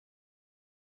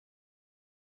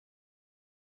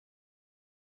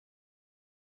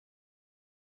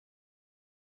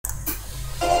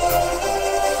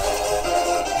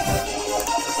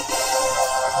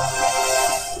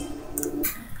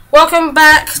welcome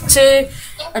back to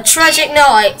a tragic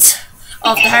night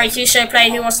of the Harry Hughes show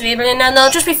playing Who Wants to Be a Millionaire. Now,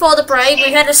 just before the break,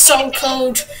 we had a song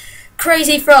called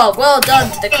Crazy Frog. Well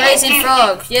done to the Crazy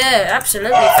Frog. Yeah,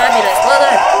 absolutely fabulous. Well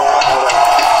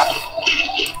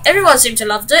done. Everyone seemed to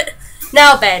loved it.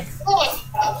 Now, Ben.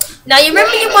 Now, you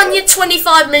remember you won your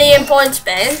 25 million points,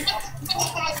 Ben?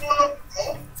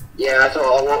 Yeah, I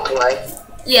thought I walked away.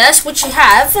 Yes, which you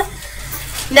have.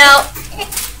 Now,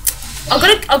 I'm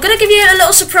gonna give you a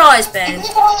little surprise, Ben.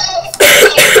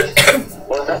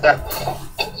 What's that?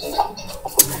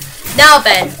 Now,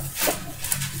 Ben.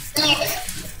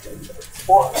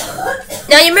 What?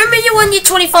 Now, you remember you won your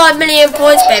 25 million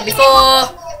points, Ben, before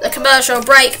the commercial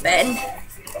break, Ben?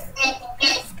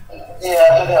 Yeah,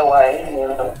 I took it away.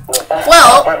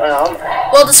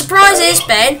 Well, the surprise is,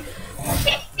 Ben.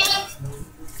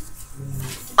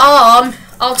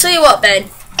 I'll tell you what, Ben.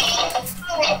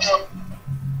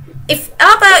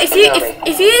 How about if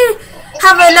you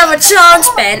have another chance,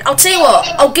 Ben? I'll tell you what.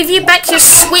 I'll give you back your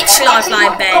Switch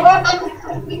lifeline, Ben.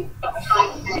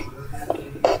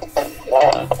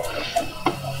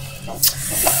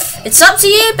 It's up to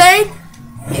you, Ben.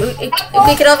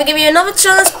 We could either give you another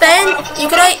chance, Ben. You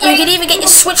could either get your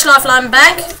Switch lifeline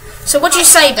back. So what do you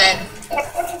say, Ben?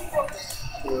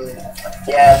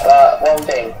 Yeah, but one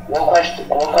thing. What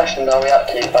question are we up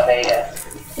to? But there you go.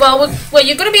 Well,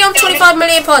 you're going to be on 25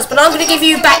 million points, but I'm going to give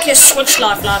you back your Switch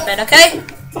lifeline, Ben, okay?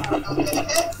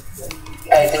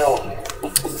 Hey, deal.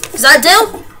 Is that a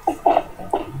deal?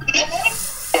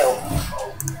 Deal.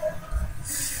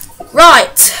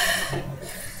 Right.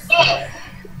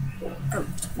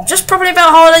 Just probably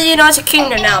about whole of the United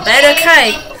Kingdom now, Ben,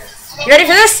 okay? You ready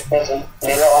for this?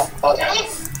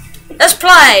 Let's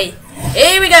play.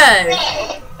 Here we go.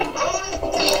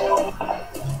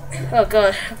 Oh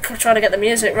god, I'm trying to get the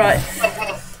music right.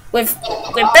 With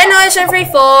Ben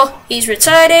ISO34, he's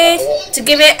returning to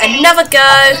give it another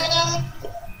go.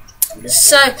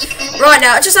 So, right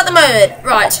now, just at the moment,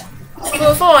 right,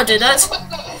 before I do that,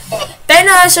 Ben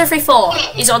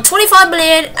ISO34, he's on 25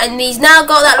 million and he's now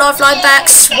got that lifeline back,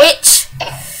 Switch.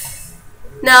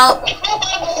 Now,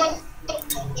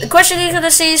 the question he's going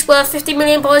to see is worth 50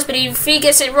 million points, but if he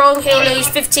gets it wrong, he'll lose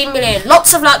 15 million.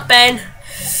 Lots of luck, Ben.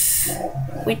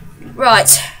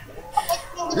 Right,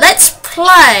 let's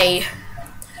play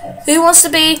Who Wants to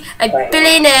Be a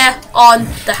Billionaire on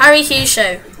the Harry Hughes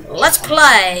show. Let's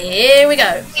play. Here we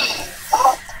go.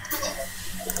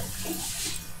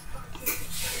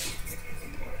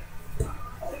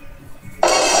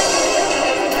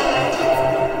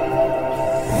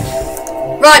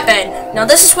 Right, Ben. Now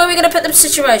this is where we're going to put the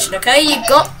situation, okay? You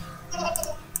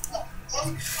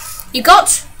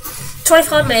got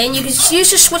 25 million. You can use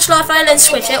your Switch lifeline and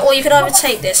switch it, or you can either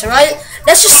take this, alright?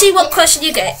 Let's just see what question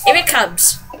you get. Here it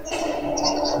comes.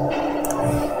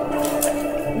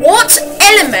 What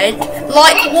element,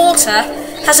 like water,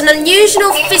 has an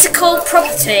unusual physical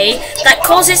property that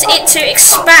causes it to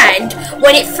expand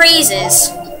when it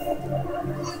freezes?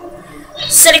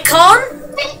 Silicon?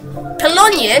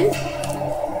 Polonium?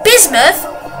 Bismuth?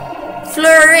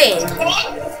 Fluorine?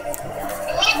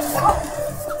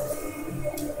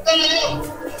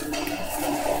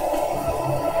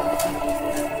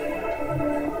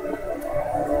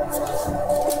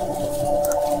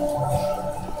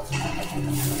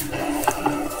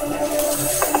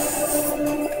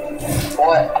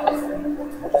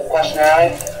 What question are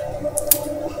we?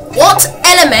 What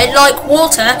element, like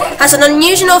water, has an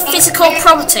unusual physical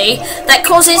property that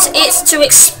causes it to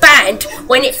expand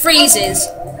when it freezes?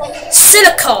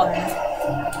 Silicon,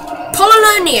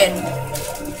 polonium,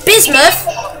 bismuth,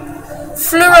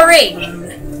 fluorine.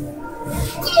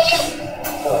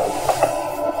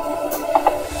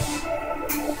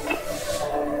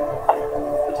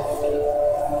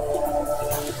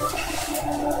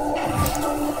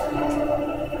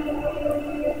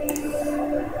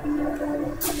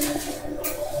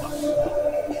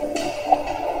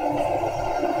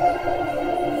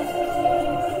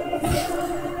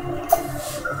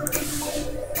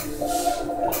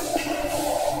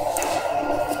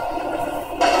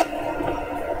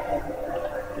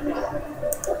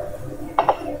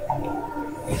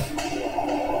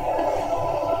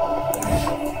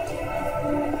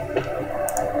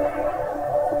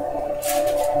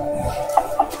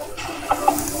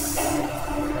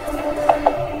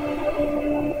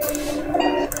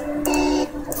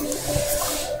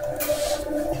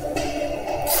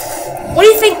 What do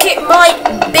you think it might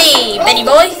be, Benny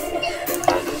boy?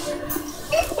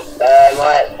 It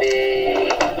might be...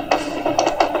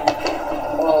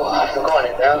 Oh, I've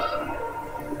forgotten it now.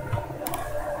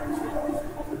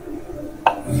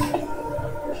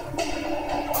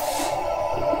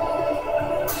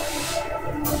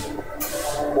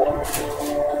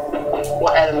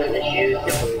 element is used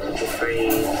in water to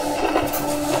freeze?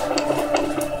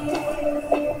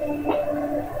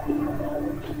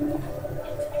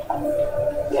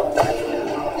 What element?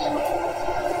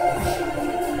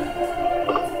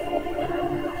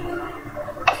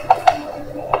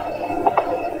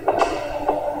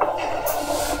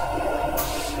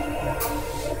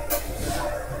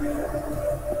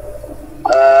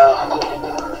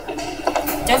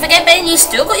 Don't forget, Ben, you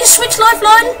still got your switch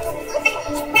lifeline?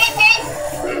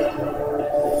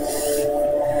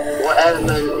 What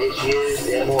element is used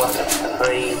in water to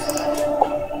freeze?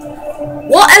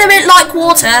 What element, like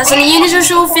water, has an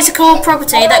unusual physical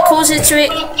property that causes it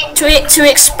to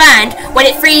expand when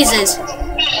it freezes?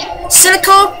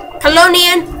 Silicon,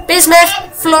 polonium, bismuth,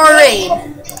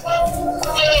 fluorine.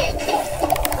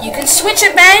 You can switch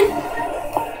it, Ben.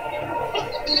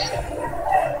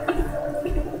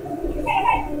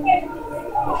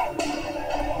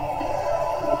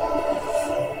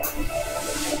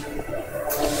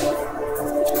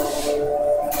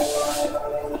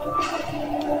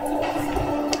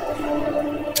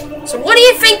 So what do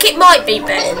you think it might be,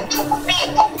 Ben?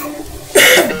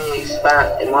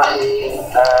 It might be,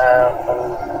 oh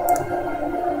god.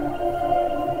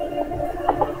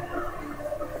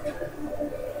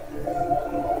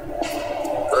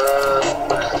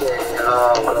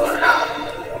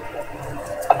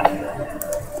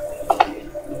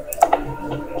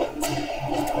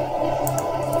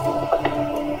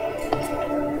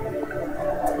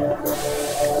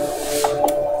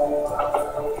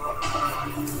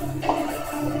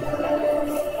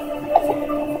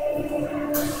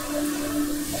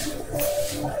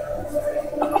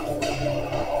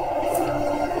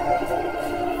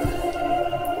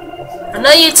 I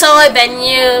know you're tired, Ben,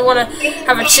 you want to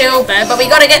have a chill, Ben, but we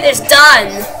got to get this done.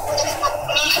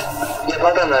 Yeah, but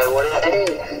I don't know what it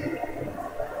is.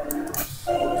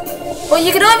 Well,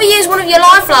 you can either use one of your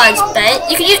lifelines, Ben.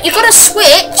 You've got to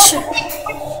switch.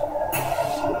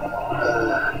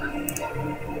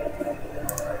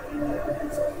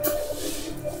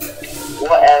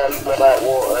 What element like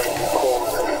water is called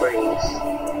to freeze?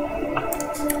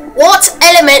 What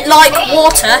element, like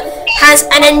water, has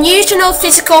an unusual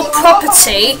physical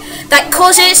property that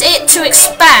causes it to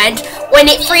expand when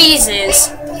it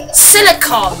freezes?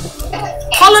 Silicon,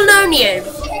 polonium,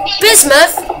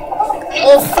 bismuth,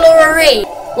 or fluorine?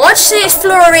 Why'd you say it's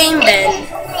fluorine, Ben?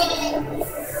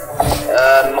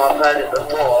 I've heard it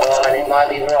before and it might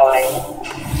be right.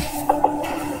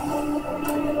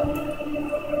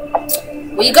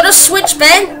 Well, you gotta switch,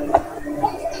 Ben.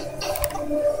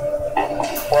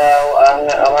 Well, I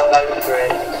might go for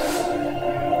it.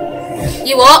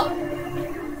 You what?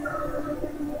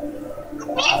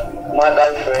 Might go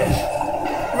for it.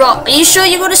 Right, are you sure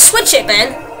you gotta switch it,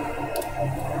 Ben?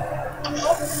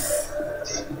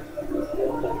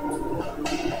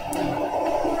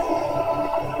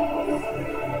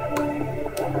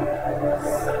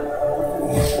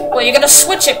 Well, you're gonna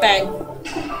switch it, Ben.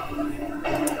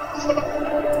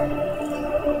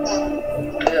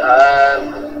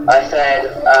 I said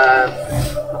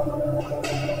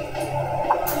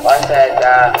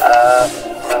that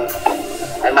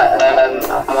I might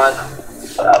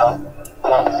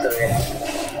do it.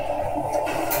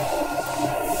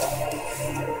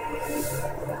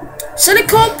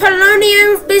 Silicon, polonium,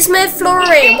 bismuth,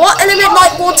 fluorine. What element,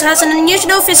 like water, has an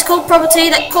unusual physical property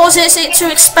that causes it to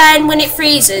expand when it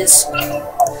freezes?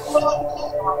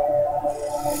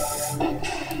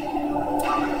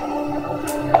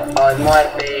 It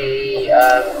might be A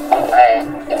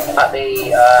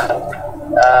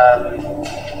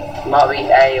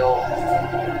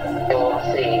or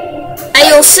C. A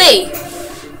or C?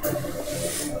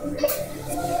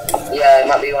 Yeah, it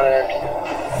might be one of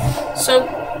them. So,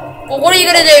 well, what are you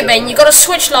gonna do, Ben? You got to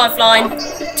switch lifeline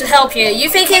to help you. You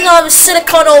think it's either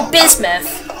silicon or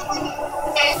bismuth?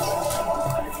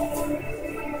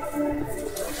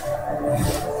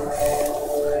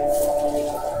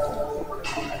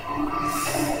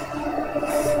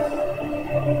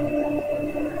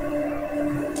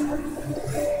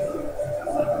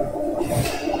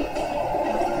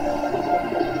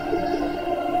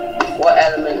 What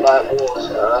element like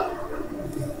water?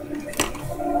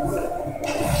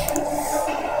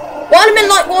 One element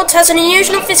like water has an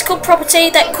unusual physical property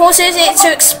that causes it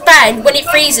to expand when it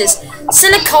freezes.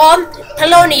 Silicon,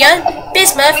 polonium,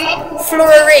 bismuth,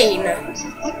 fluorine.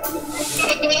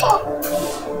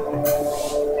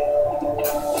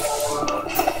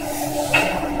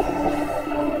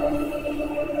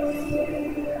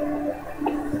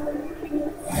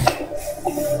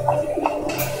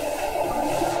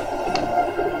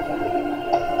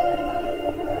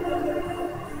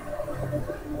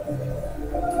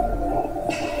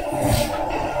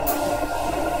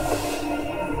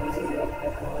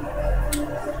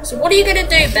 What are you gonna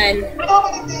do, Ben?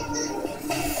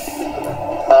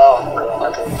 Oh, God,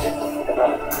 I don't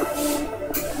know.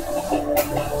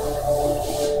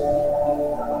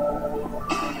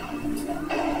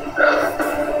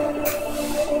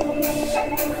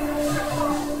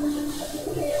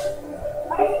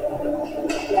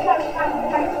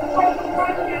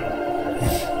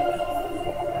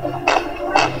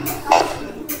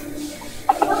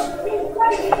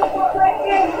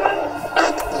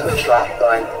 Switch last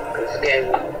time, because it's getting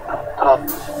hot.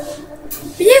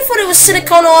 You thought it was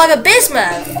silicon or either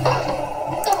bismuth?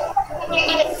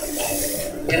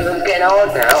 It's getting hard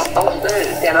now. Oh, soon,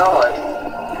 it's getting hard.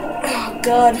 Oh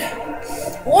God.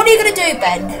 What are you gonna do,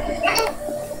 Ben?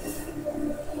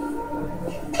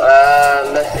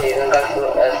 Let's see, I'm going for,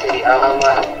 let's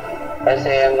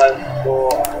see, I'm going for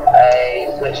a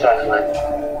switch last time.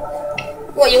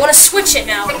 What, you wanna switch it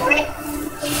now?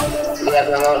 Yeah,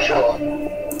 but I'm not sure.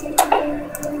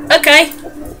 Okay.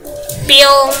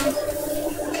 Bill.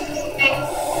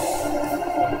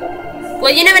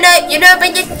 Well, you never know. You know,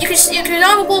 but you can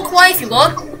either walk away if you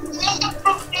want.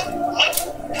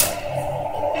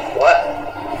 What?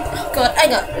 Oh God,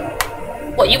 hang on.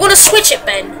 What, you want to switch it,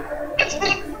 Ben?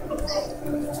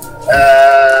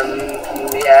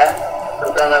 Yeah. I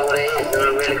don't know what it is, and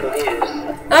I'm really confused.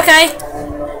 Okay.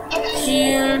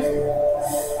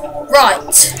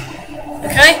 Right.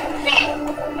 Okay.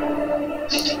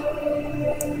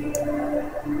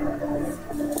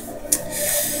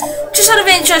 Just out of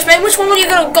interest, Ben, which one were you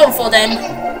gone for then?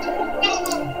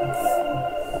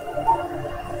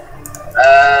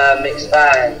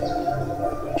 Expand.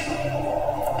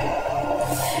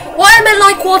 What element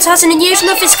like water has an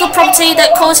unusual physical property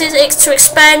that causes it to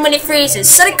expand when it freezes?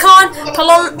 Silicon,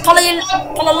 polonium,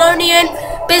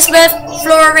 bismuth,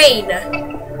 fluorine.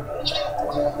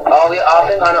 Oh, yeah, I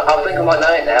think I might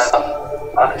know it now.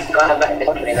 I can kind of back this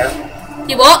to me now.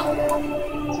 You what?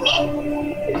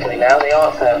 It's me now, the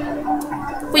answer.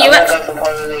 Well, you I'm going for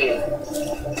polyene.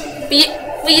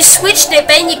 Well, you switched it,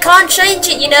 Ben. You can't change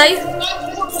it, you know.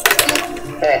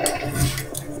 Yeah.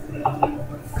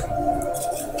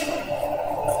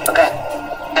 Okay.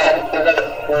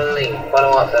 Polyene.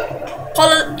 Final answer.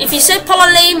 If you said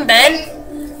polyene, Ben.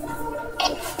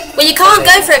 Well, you can't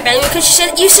go for it, Ben, because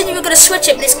you said you were going to switch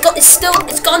it, but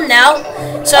it's gone now.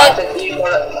 So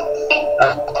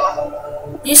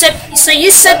you said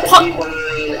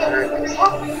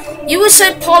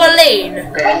polyene.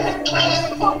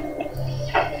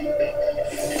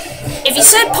 If you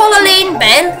said polyene,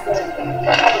 Ben.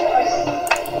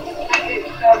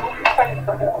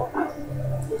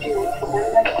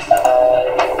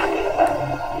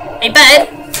 Hey, Ben.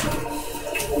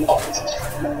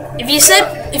 If you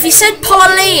said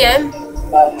polyene.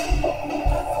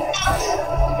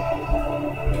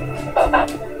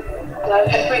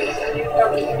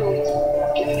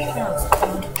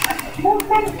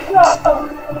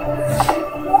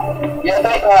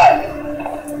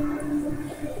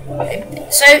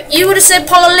 So you would have said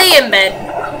polyene, Ben.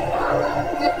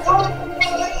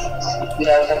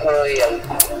 Yeah, it's polyene.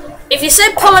 If you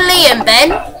said polyene,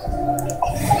 Ben.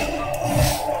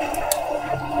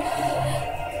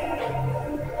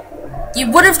 You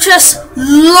would have just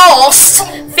lost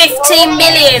 15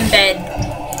 million, Ben.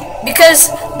 Because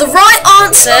the right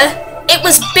answer, it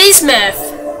was bismuth.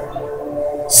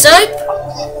 So?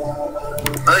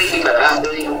 Oh, you know that.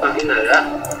 You fucking know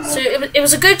that. So it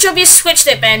was a good job you switched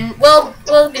it, Ben. Well,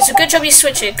 it's a good job you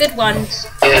switched it. Good one.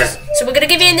 Yeah. So we're going to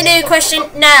give you the new question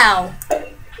now.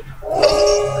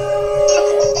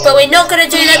 But we're not going to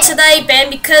do that today, Ben,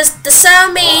 because the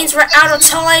sound means we're out of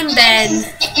time, Ben.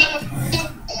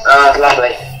 Oh, it's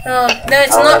lovely. Oh, no,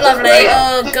 it's not lovely. Great.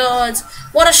 Oh, God.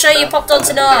 What a show you popped on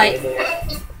tonight.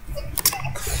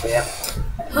 Yeah.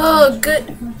 Oh,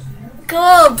 good.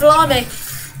 God, blimey.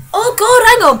 Oh, God,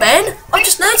 hang on, Ben. I've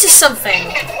just noticed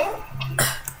something.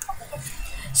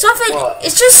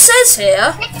 It just says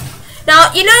here.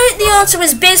 Now, you know the answer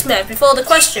was bismuth before the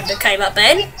question came up,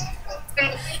 Ben?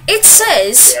 It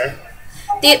says... Yeah.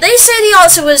 They say the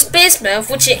answer was bismuth,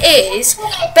 which it is,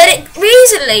 but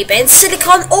recently, Ben,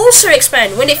 silicon also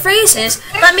expanded when it freezes.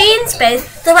 That means, Ben,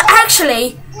 there were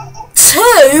actually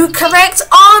 2 correct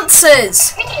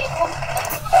answers.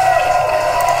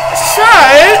 So,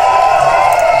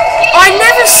 I've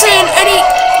never seen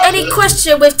any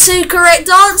question with 2 correct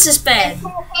answers, Ben.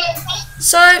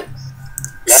 So,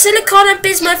 silicon and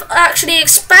bismuth actually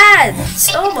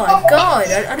expands. Oh my God,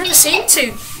 I've never seen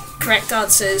 2 correct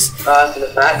answers. For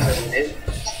the facts, isn't it?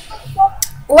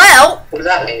 Well, What does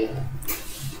that mean?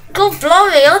 God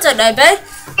blimey, I don't know, Ben.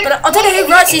 But I don't know who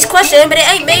writes these questions, but it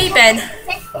ain't me, Ben.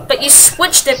 But but you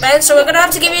switched it, Ben, so we're going to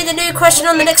have to give you the new question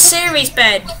on the next series,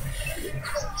 Ben.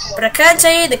 But I can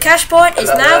tell you the cash point is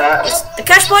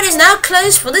now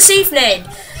closed for this evening.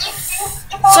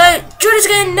 So join us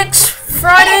again next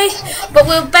Friday, but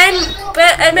will Ben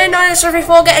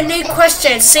 934 get a new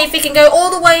question to see if he can go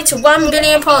all the way to 1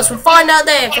 billion pods. We'll find out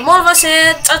there. From all of us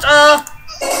here, ta-ta!